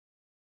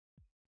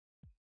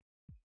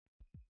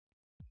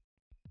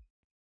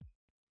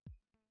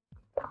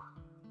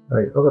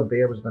Right, the other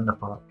day I was in the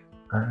park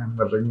and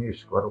there's a new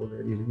squirrel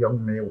there. He's a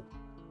young male.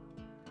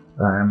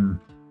 I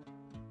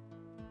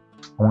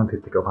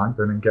wanted to go back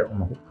down and get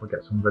him, hopefully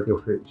get some video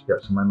footage,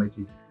 get some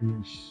images.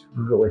 He's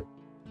really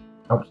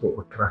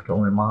absolutely cracking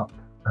on the map,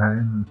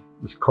 and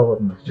his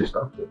colouring is just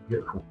absolutely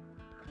beautiful.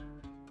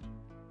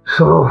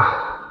 So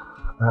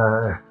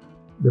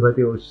the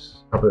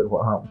video's about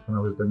what happened when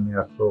I was down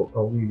there, so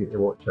I'll leave you to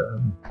watch it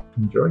and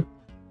enjoy.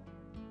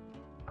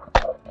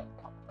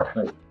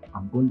 Right,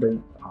 I'm going down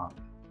to the park.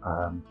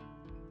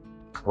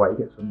 I want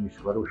to get some new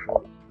squirrel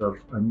shots.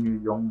 There's a new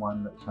young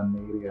one that's in the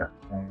area.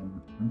 I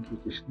think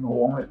he's just not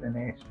long at the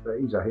nest, but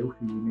he's a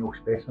healthy male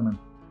specimen.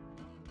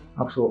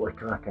 Absolutely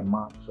cracking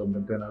map, so I'm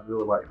doing I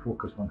really like to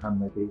focus on him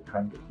today, try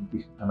and get some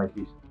decent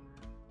images.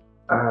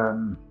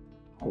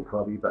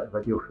 Hopefully a wee bit of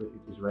video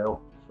footage as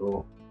well.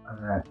 So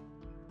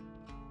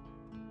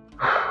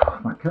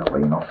my kit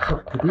lineup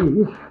for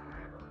today.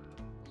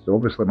 So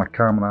obviously my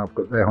camera, I've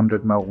got the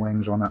 100mm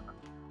lens on it.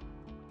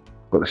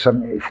 Got the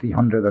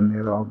 70-300 in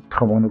there. I'm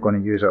probably not going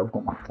to use it. I've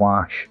got my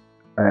flash,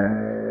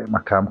 my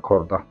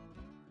camcorder.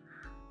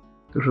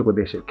 There's really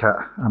basic kit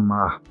and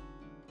my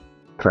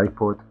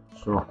tripod.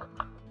 So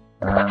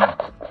it's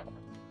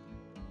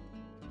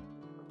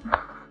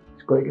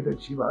got to get out and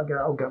see what I get.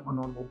 I'll get my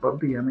normal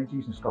birdie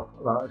images and stuff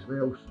like that as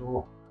well.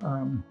 So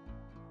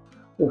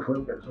hopefully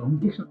I'll get something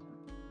decent.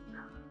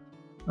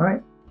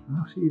 Alright,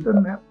 I'll see you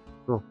down there.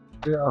 So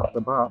straight off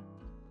the bat,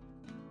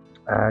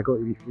 I got a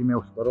wee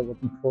female squirrel I've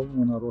been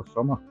following her all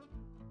summer,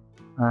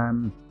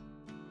 and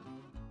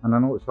I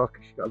noticed her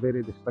because she's got a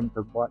very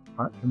distinctive black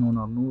patching on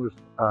her nose,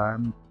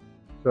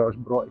 so I was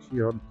brought to see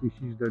her and see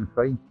she's doing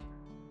fine.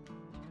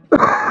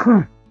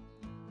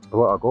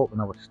 What I got when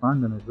I was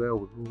standing as well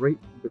was right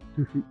about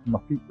 2 feet from my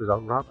feet was a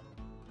rabbit.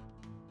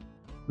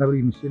 Never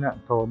even seen it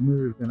until I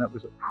moved, and it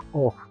was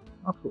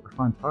absolutely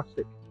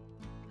fantastic.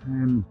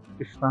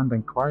 Just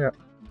standing quiet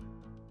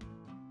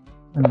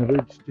in the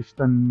woods, just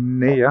in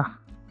there.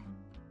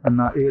 In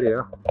that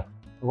area,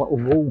 a little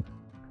hole.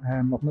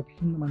 I've never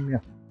seen them in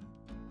there.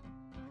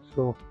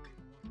 So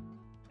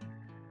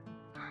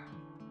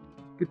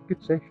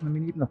good session. I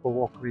mean, even if I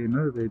walk away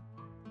now with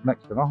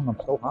next to nothing, I'm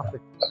still happy.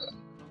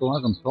 So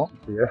as I'm talking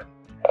to you,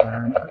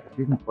 at the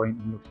feeding point,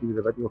 and you'll see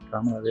the video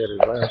camera there as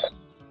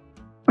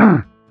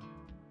well.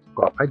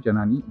 Got a pigeon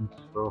in eating,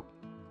 so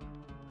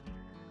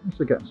I'm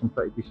also getting some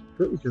pretty decent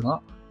footage of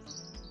that.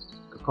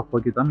 Got a couple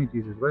of good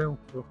images as well.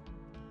 So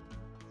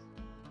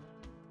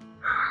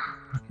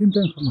I came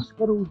down for my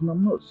squirrels and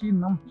I'm not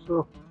seeing them,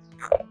 so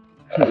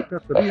I need to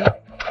persevere.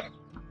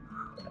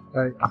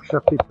 Right, I've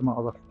shifted to my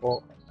other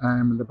spot.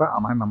 The bit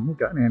I'm in, I'm not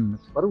getting any, and the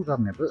squirrels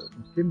aren't about.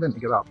 I came down to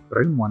get that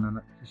brown one and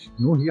it's just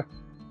no here.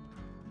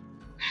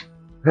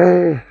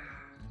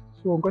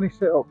 So I'm going to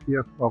set up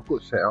here. Well, I've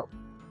got set up.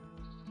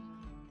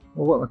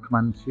 I'll let them come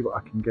in and see what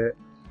I can get.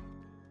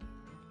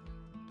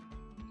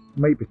 It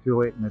might be too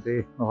late in the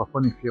day. I have a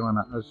funny feeling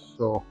it is,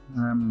 so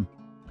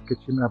I could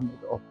see me having to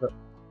get up at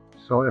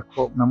 3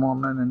 o'clock in the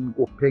morning and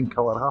go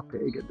painkiller happy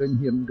to get down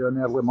here and do an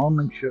early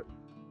morning shoot.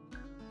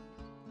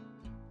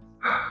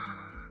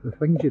 The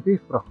things you do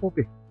for a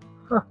hobby.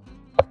 So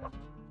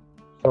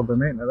I've been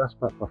waiting at this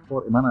bit for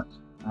 40 minutes.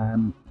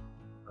 I've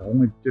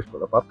only just got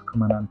the bird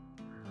coming in.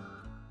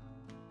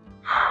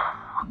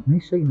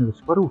 Nice sign of the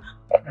squirrels.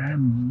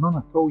 None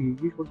at all. You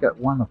usually get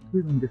 1 or 2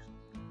 of them just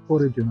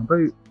foraging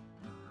about.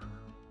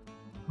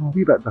 I'm a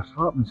wee bit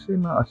disheartened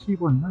saying that. I see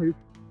one now.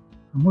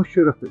 I'm not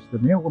sure if it's the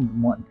male I've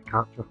been wanting to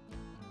capture.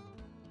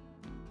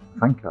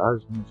 I think it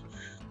is, and it's a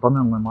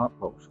stunningly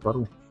marked little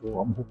squirrel, so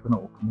I'm hoping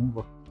it will come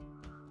over.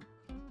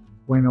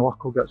 When I luck,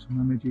 I'll get some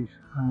images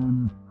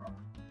and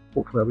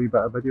hopefully a wee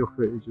bit of video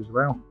footage as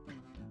well.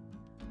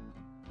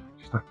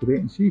 Just have to wait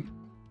and see.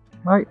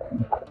 Right.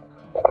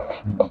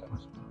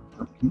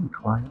 I'm keeping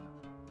quiet.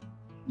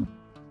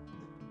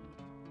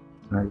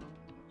 Right,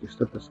 just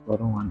had the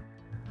squirrel and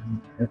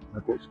I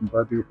got some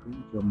video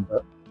footage on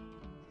it.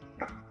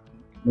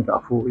 I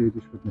got a photo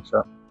just with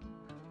myself.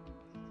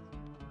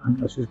 I think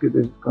that's as good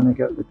as it's going to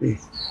get today.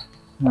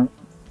 Right.